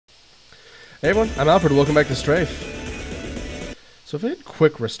Hey everyone, I'm Alfred. Welcome back to STRAFE. So if I hit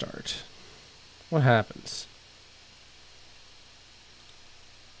quick restart, what happens?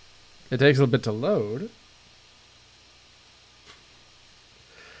 It takes a little bit to load.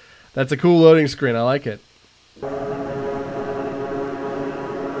 That's a cool loading screen. I like it.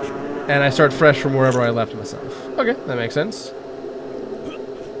 And I start fresh from wherever I left myself. Okay, that makes sense.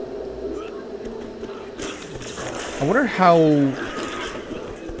 I wonder how...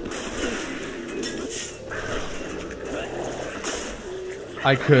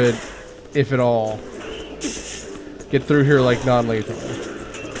 I could, if at all, get through here like non-lethally.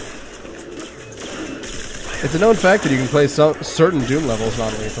 It's a known fact that you can play certain Doom levels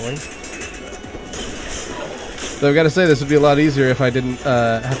non-lethally. Though I've got to say, this would be a lot easier if I didn't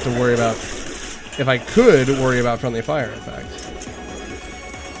have to worry about... If I could worry about friendly fire, in fact.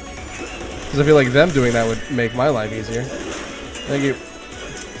 Because I feel like them doing that would make my life easier. Thank you.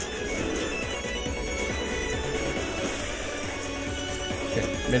 Okay,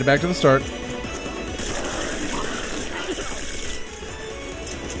 made it back to the start.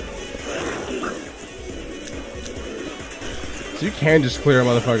 So you can just clear a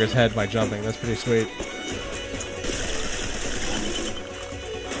motherfucker's head by jumping. That's pretty sweet.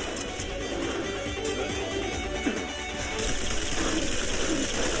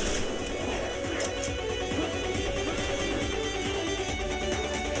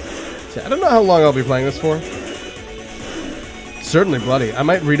 See, I don't know how long I'll be playing this for. It's certainly bloody. I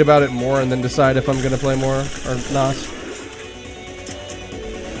might read about it more and then decide if I'm going to play more or not.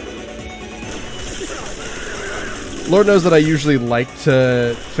 Lord knows that I usually like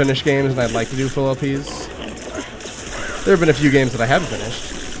to finish games and I like to do full LPs. There have been a few games that I haven't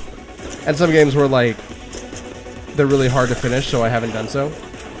finished. And some games where, like, they're really hard to finish, so I haven't done so.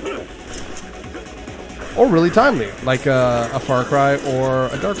 Or really timely, like a Far Cry or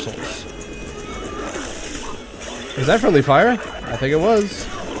a Dark Souls. Is that friendly fire? I think it was.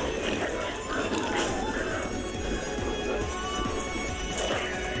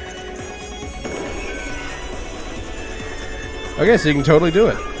 Okay, so you can totally do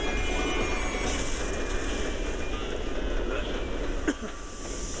it.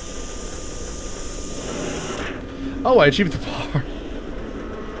 Oh, I achieved the bar.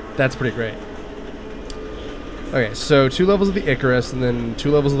 That's pretty great. Okay, so 2 levels of the Icarus, and then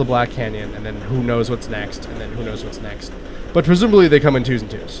 2 levels of the Black Canyon, and then who knows what's next, and then who knows what's next. But presumably they come in 2s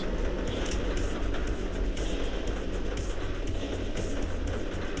and 2s.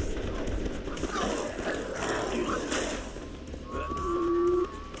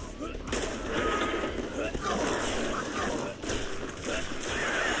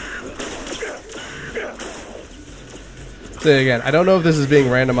 So again, I don't know if this is being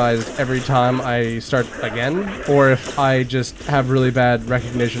randomized every time I start again, or if I just have really bad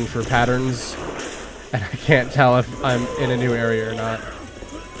recognition for patterns, and I can't tell if I'm in a new area or not.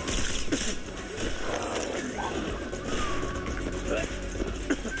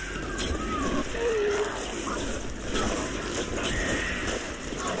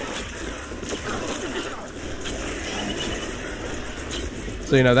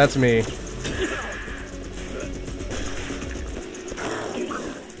 So, you know, that's me.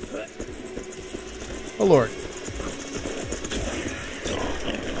 Oh Lord.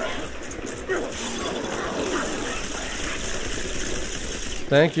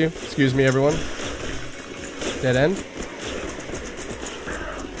 Thank you. Excuse me, everyone. Dead end.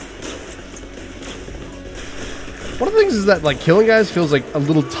 One of the things is that, like, killing guys feels like a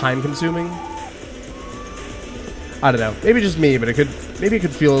little time consuming. I don't know. Maybe just me, but it could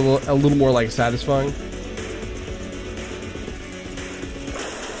feel a little more like satisfying.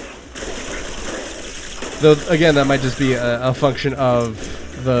 Though, again, that might just be a function of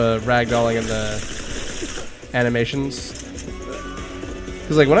the ragdolling and the animations.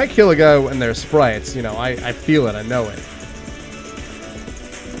 Because, like, when I kill a guy and they're sprites, you know, I feel it, I know it.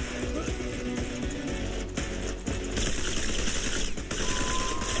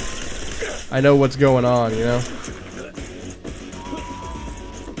 I know what's going on, you know?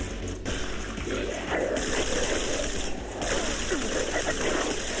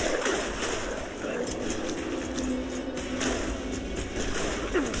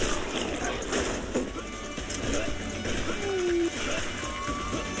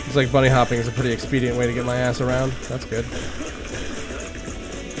 It's like bunny hopping is a pretty expedient way to get my ass around. That's good.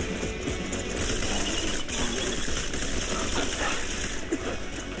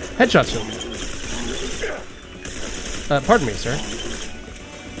 Headshots from me. Pardon me, sir.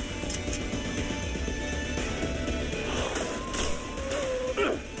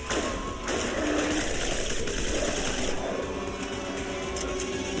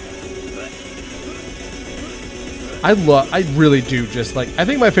 I really do just like, I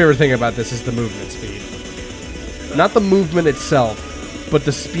think my favorite thing about this is the movement speed. Not the movement itself, but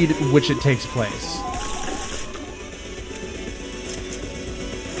the speed at which it takes place.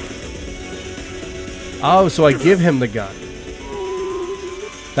 Oh, so I give him the gun.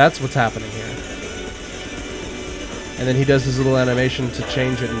 That's what's happening here. And then he does his little animation to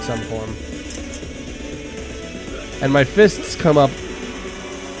change it in some form. And my fists come up.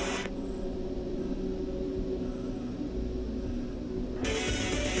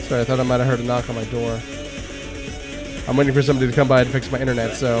 Sorry, I thought I might have heard a knock on my door. I'm waiting for somebody to come by and fix my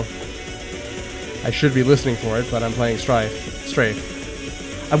internet, so I should be listening for it, but I'm playing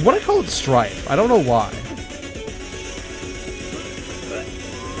STRAFE. I want to call it STRAFE. I don't know why.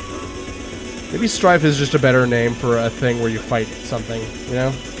 Maybe STRAFE is just a better name for a thing where you fight something, you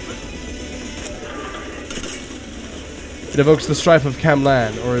know? It evokes the strife of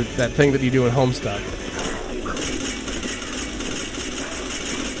Camland, or that thing that you do in Homestuck.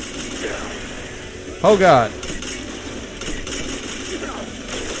 Oh god.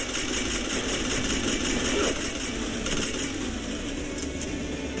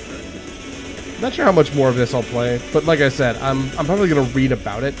 Not sure how much more of this I'll play, but like I said, I'm probably gonna read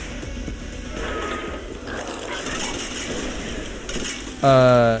about it.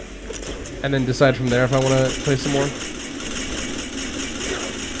 And then decide from there if I want to play some more.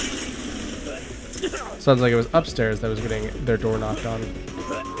 Sounds like it was upstairs that was getting their door knocked on.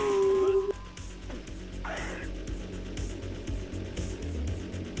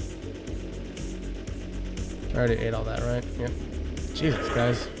 I already ate all that, right? Yeah. Jesus,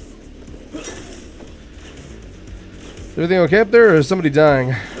 guys. Is everything okay up there, or is somebody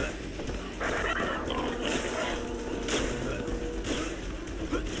dying?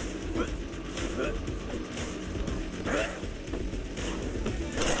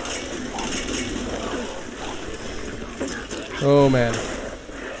 Oh, man.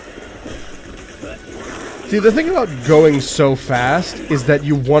 See, the thing about going so fast is that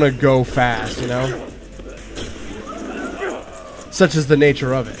you want to go fast, you know? Such is the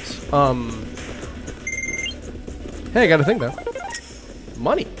nature of it. Hey, I got a thing, though.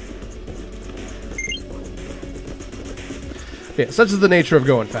 Money. Yeah, such is the nature of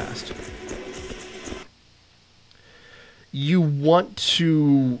going fast. You want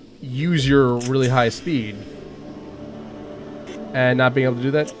to use your really high speed, and not being able to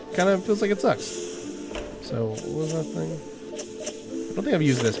do that kind of feels like it sucks. So, what was that thing? I don't think I've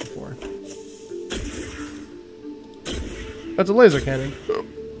used this before. That's a laser cannon.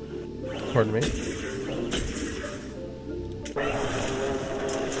 Pardon me.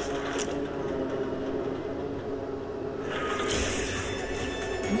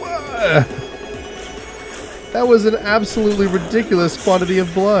 Whoa! That was an absolutely ridiculous quantity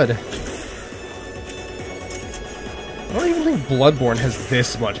of blood. I don't even think Bloodborne has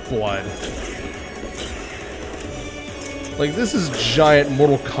this much blood. Like, this is giant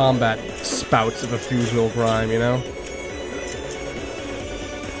Mortal Kombat spouts of ethereal grime, you know?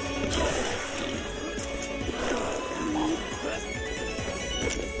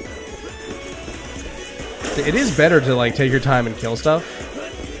 It is better to, like, take your time and kill stuff.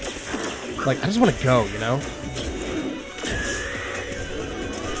 Like, I just want to go, you know?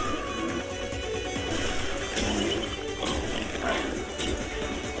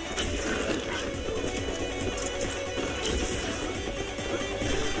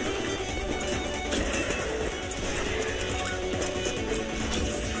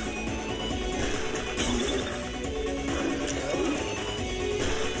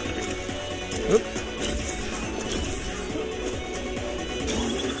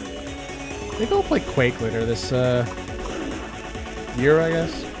 I think I'll play Quake later this year, I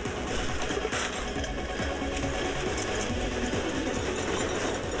guess.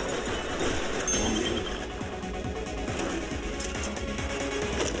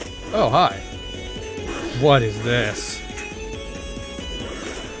 Oh, hi. What is this?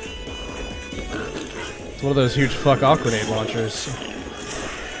 It's one of those huge fuck-off grenade launchers.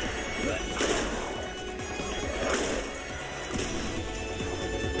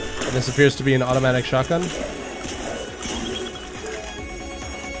 This appears to be an automatic shotgun.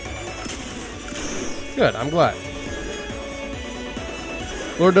 Good, I'm glad.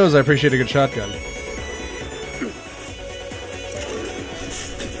 Lord knows I appreciate a good shotgun.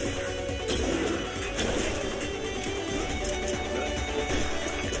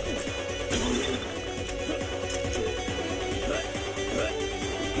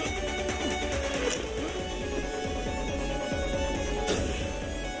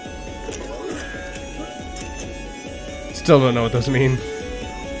 Still don't know what those mean.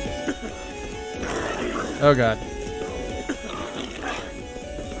 Oh god.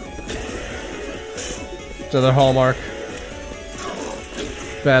 Another hallmark.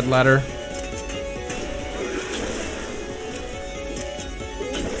 Bad ladder.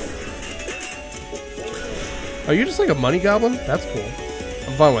 Are you just like a money goblin? That's cool.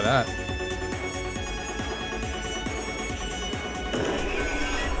 I'm fine with that.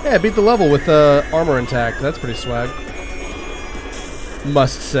 Yeah, I beat the level with armor intact. That's pretty swag.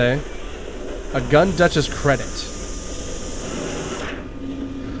 Must say. A gun Duchess credit.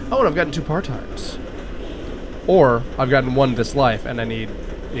 Oh, and I've gotten 2 part-times. Or, I've gotten 1 this life, and I need,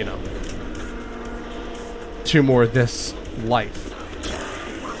 you know, 2 more this life.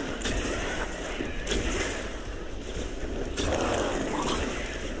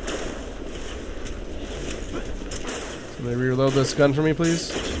 Somebody reload this gun for me,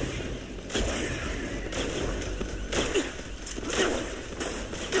 please.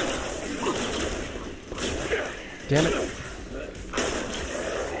 Damn it.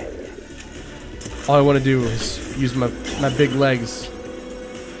 All I want to do is use my big legs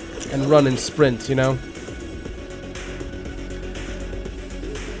and run and sprint, you know?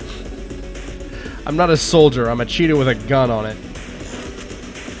 I'm not a soldier, I'm a cheetah with a gun on it.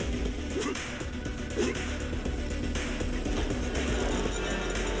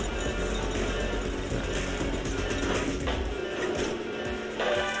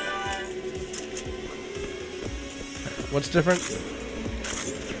 What's different?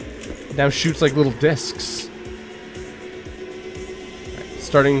 It now shoots like little discs. Right,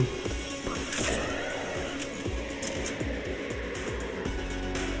 starting.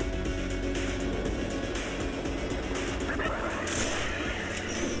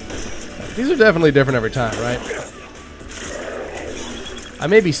 These are definitely different every time, right? I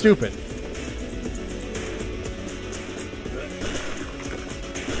may be stupid.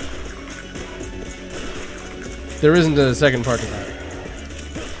 There isn't a second part to that.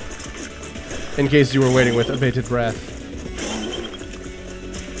 In case you were waiting with abated breath.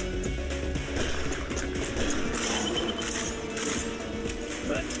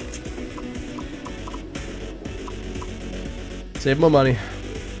 Save my money.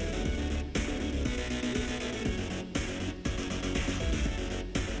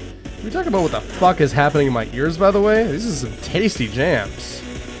 Can we talk about what the fuck is happening in my ears, by the way? These are some tasty jams.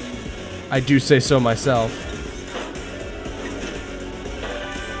 I do say so myself.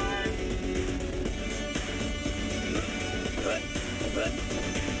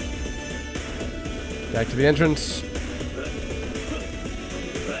 Back to the entrance.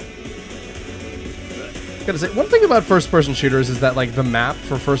 Gotta say, one thing about first-person shooters is that, like, the map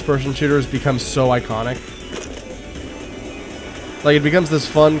for first-person shooters becomes so iconic. Like, it becomes this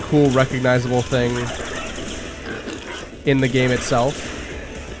fun, cool, recognizable thing in the game itself.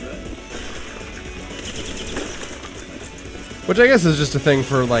 Which I guess is just a thing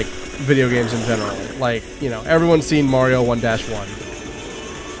for, like, video games in general. Like, you know, everyone's seen Mario 1-1.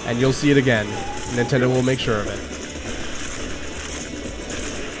 And you'll see it again. Nintendo will make sure of it.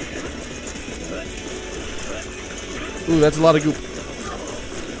 Ooh, that's a lot of goop.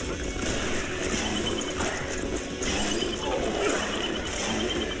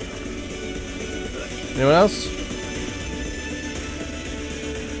 Anyone else?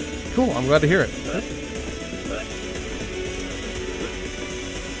 Cool, I'm glad to hear it.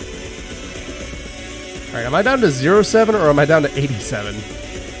 Alright, am I down to 07 or am I down to 87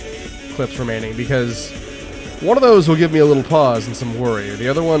 clips remaining? Because one of those will give me a little pause and some worry. The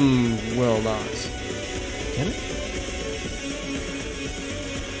other one will not. Can it?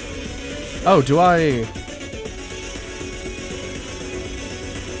 Oh, do I...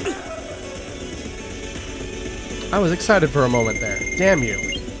 I was excited for a moment there. Damn you.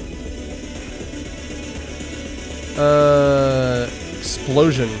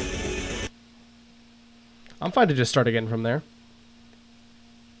 Explosion. I'm fine to just start again from there.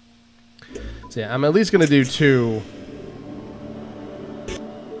 So yeah, I'm at least gonna do 2.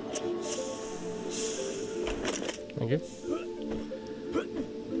 Thank you.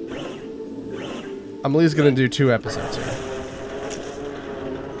 I'm at least gonna do 2 episodes here.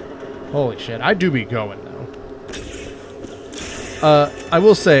 Holy shit, I do be going though. I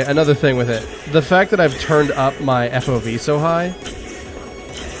will say another thing with it. The fact that I've turned up my FOV so high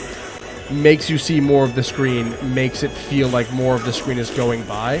makes you see more of the screen, makes it feel like more of the screen is going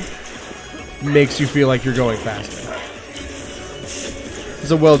by, makes you feel like you're going faster.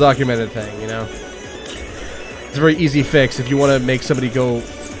 It's a well-documented thing, you know? It's a very easy fix. If you want to make somebody go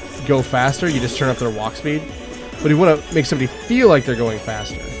faster, you just turn up their walk speed. But if you want to make somebody feel like they're going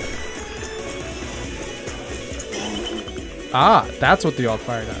faster... Ah, that's what the alt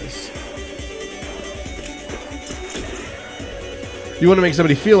fire does. You want to make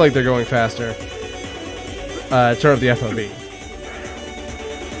somebody feel like they're going faster. turn up the FOV.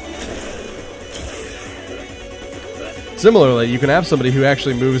 Similarly, you can have somebody who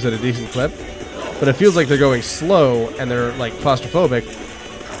actually moves at a decent clip, but it feels like they're going slow and they're like claustrophobic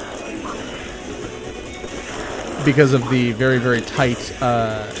because of the very, very tight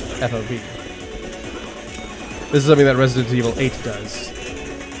FOV. This is something that Resident Evil 8 does.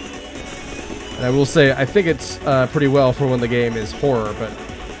 And I will say, I think it's pretty well for when the game is horror, but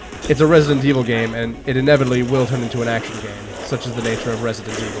it's a Resident Evil game, and it inevitably will turn into an action game, such is the nature of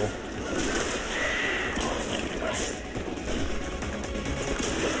Resident Evil.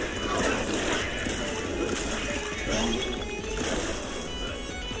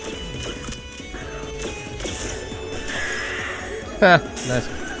 Nice.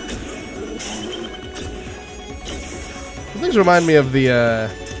 These things remind me of the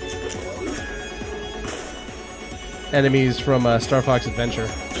enemies from Star Fox Adventure.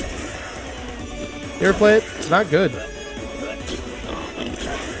 You ever play it? It's not good.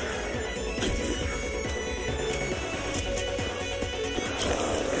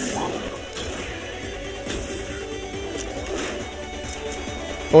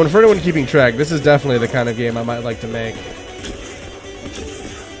 Oh, and for anyone keeping track, this is definitely the kind of game I might like to make.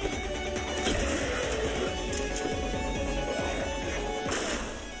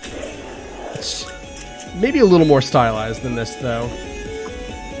 Maybe a little more stylized than this, though.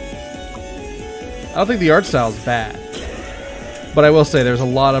 I don't think the art style is bad. But I will say there's a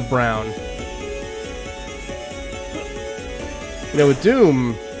lot of brown. You know, with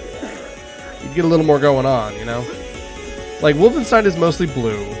Doom, you get a little more going on, you know? Like, Wolfenstein is mostly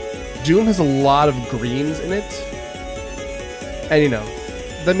blue. Doom has a lot of greens in it. And, you know,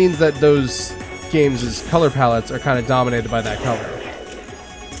 that means that those games' color palettes are kind of dominated by that color.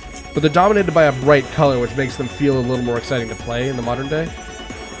 But they're dominated by a bright color, which makes them feel a little more exciting to play in the modern day.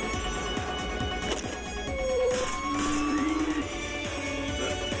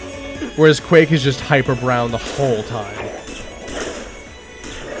 Whereas Quake is just hyper brown the whole time.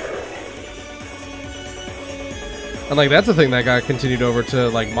 And like that's a thing that got continued over to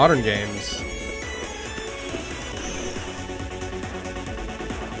like modern games.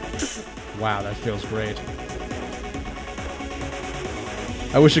 Wow, that feels great.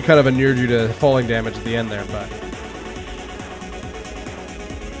 I wish it kind of inured you to falling damage at the end there, but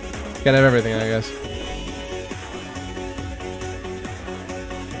can't have everything, I guess.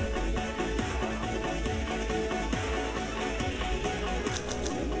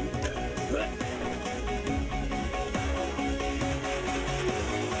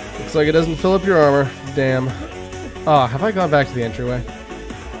 Looks like it doesn't fill up your armor. Damn. Ah, have I gone back to the entryway?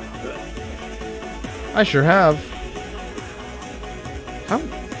 I sure have. How?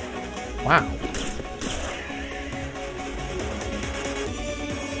 Wow.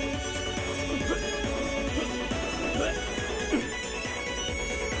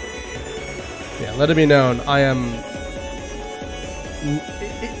 Yeah, let it be known, I am...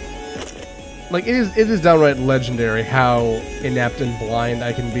 Like, it is downright legendary how inept and blind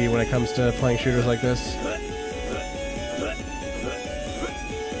I can be when it comes to playing shooters like this.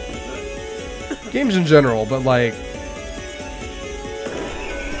 Games in general, but like...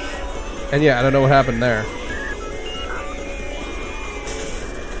 And yeah, I don't know what happened there.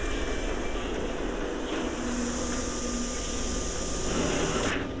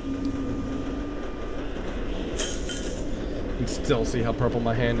 You can still see how purple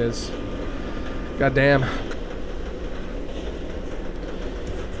my hand is. God damn.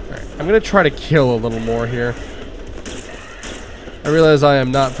 Alright, I'm gonna try to kill a little more here. I realize I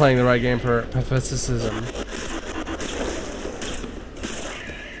am not playing the right game for patheticism.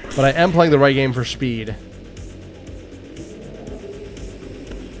 But I am playing the right game for speed.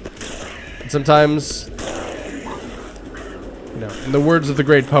 And sometimes, you know, in the words of the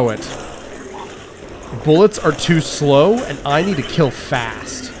great poet, bullets are too slow and I need to kill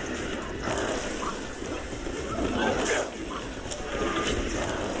fast.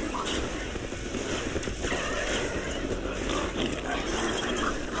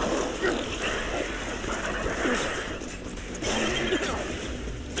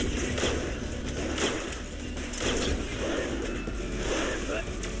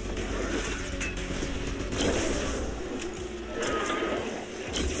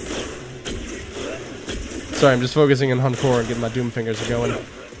 Sorry, I'm just focusing on hardcore and getting my Doom fingers going.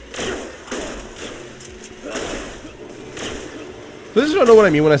 For those who don't know what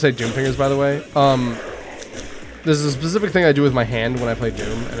I mean when I say Doom fingers, by the way, there's a specific thing I do with my hand when I play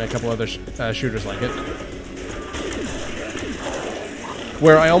Doom, and a couple other shooters like it,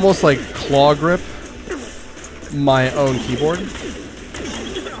 where I almost like claw grip my own keyboard.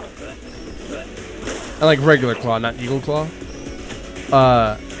 And like regular claw, not eagle claw.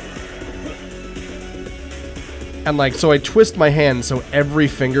 And like, so I twist my hand so every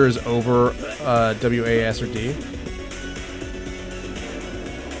finger is over W, A, S, or D.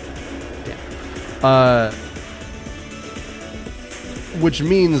 Yeah. Which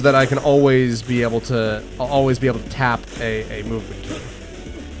means that I can always be able to, I'll always be able to tap a movement key.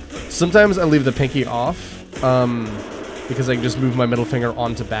 Sometimes I leave the pinky off, because I can just move my middle finger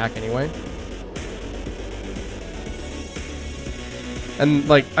onto back anyway. And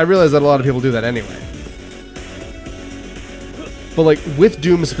like, I realize that a lot of people do that anyway. But like, with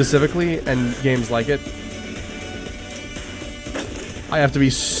Doom specifically, and games like it, I have to be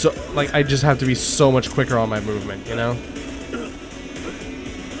so, like, I just have to be so much quicker on my movement, you know?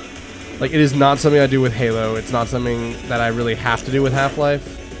 Like, it is not something I do with Halo. It's not something that I really have to do with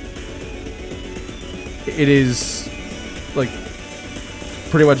Half-Life. It is, like,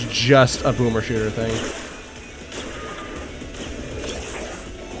 pretty much just a boomer shooter thing.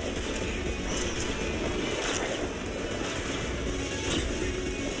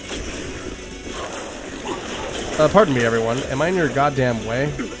 Pardon me, everyone. Am I in your goddamn way?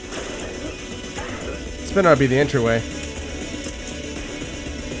 This better not be the entryway.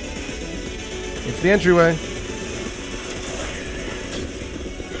 It's the entryway.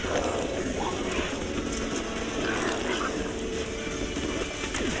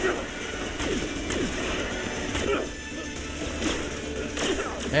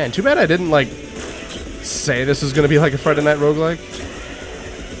 Man, too bad I didn't, like, say this was gonna be like a Friday Night roguelike.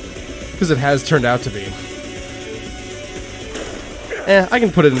 Because it has turned out to be. I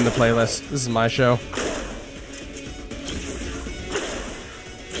can put it in the playlist. This is my show.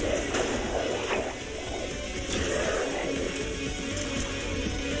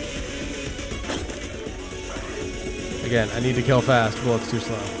 Again, I need to kill fast. Bullets too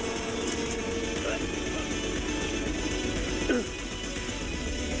slow.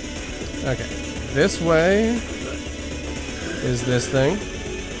 Okay. This way is this thing,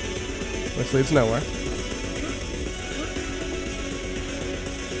 which leads nowhere.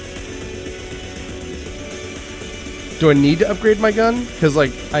 Do I need to upgrade my gun? Because,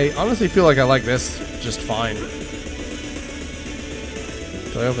 like, I honestly feel like I like this just fine.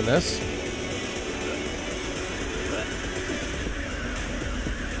 Do I open this?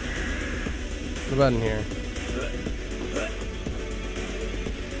 What's the button here?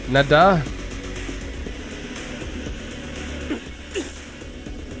 Nada.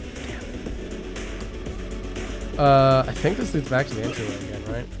 I think this leads back to the entryway again,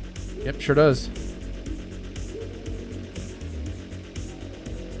 right? Yep, sure does.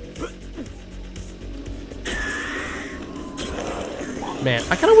 Man,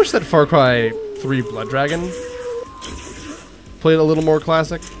 I kind of wish that Far Cry 3 Blood Dragon played a little more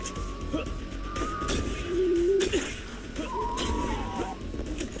classic.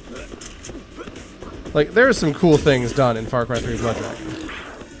 Like, there are some cool things done in Far Cry 3 Blood Dragon.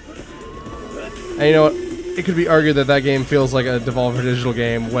 And you know what? It could be argued that that game feels like a Devolver Digital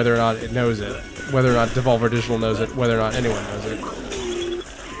game, whether or not it knows it. Whether or not Devolver Digital knows it, whether or not anyone knows it.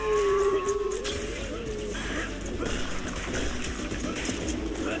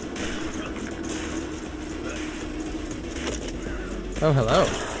 Oh, hello.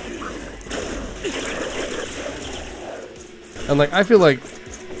 And, like, I feel like...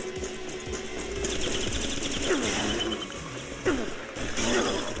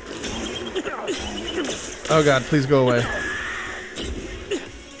 Oh god, please go away.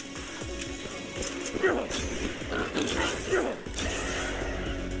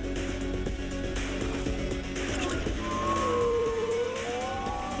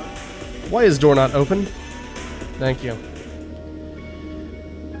 Why is door not open? Thank you.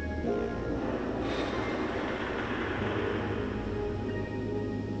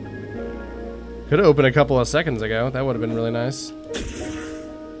 Could have opened a couple of seconds ago. That would have been really nice.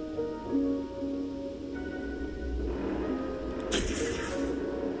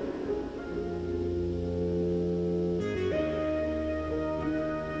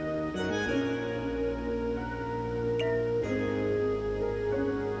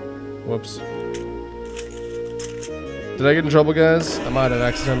 Whoops. Did I get in trouble, guys? I might have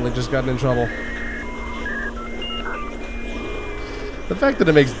accidentally just gotten in trouble. The fact that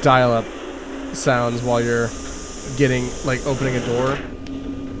it makes dial-up sounds while you're getting, like, opening a door.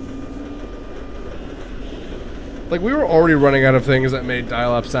 Like, we were already running out of things that made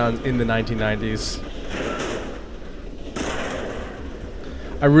dial-up sounds in the 1990s.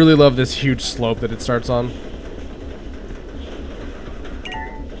 I really love this huge slope that it starts on.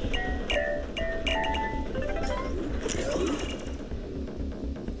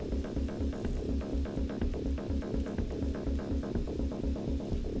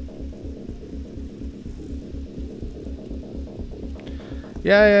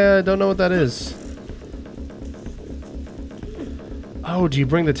 Yeah, I don't know what that is. Oh, do you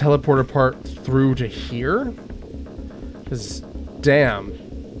bring the teleporter part through to here? Because, damn,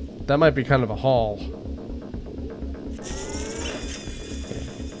 that might be kind of a haul.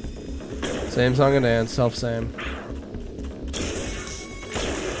 Same song and dance, self-same.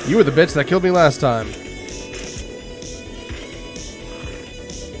 You were the bitch that killed me last time.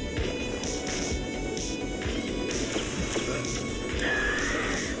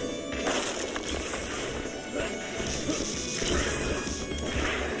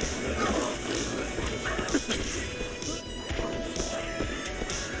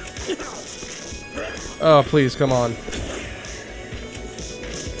 Oh, please, come on.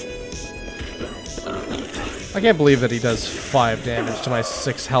 I can't believe that he does 5 damage to my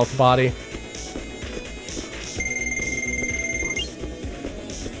 6 health body.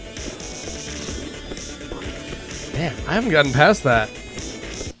 Man, I haven't gotten past that.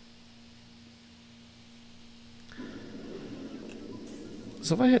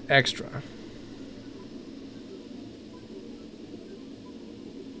 So if I hit extra...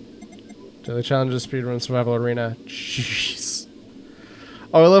 Daily challenges, speedrun, survival arena. Jeez.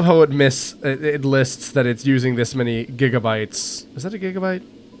 Oh, I love how it lists that it's using this many gigabytes. Is that a gigabyte?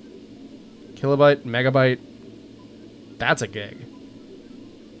 Kilobyte? Megabyte? That's a gig.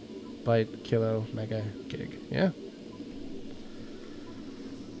 Byte, kilo, mega, gig. Yeah.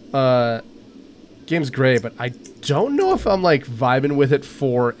 Game's great, but I don't know if I'm like vibing with it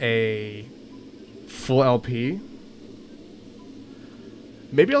for a full LP.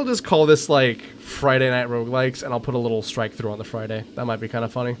 Maybe I'll just call this, like, Friday Night Roguelikes, and I'll put a little strike through on the Friday. That might be kind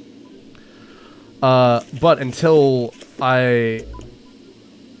of funny. But until I...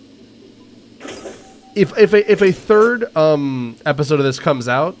 If a third episode of this comes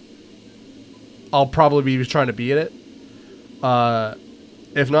out, I'll probably be trying to beat it.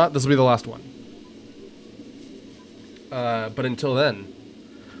 If not, this will be the last one. But until then,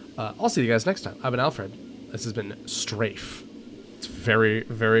 I'll see you guys next time. I've been Alfred. This has been STRAFE. It's very,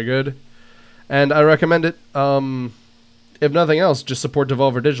 very good. And I recommend it. If nothing else, just support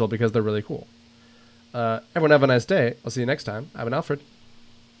Devolver Digital because they're really cool. Everyone have a nice day. I'll see you next time. I've been Alfred.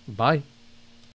 Bye.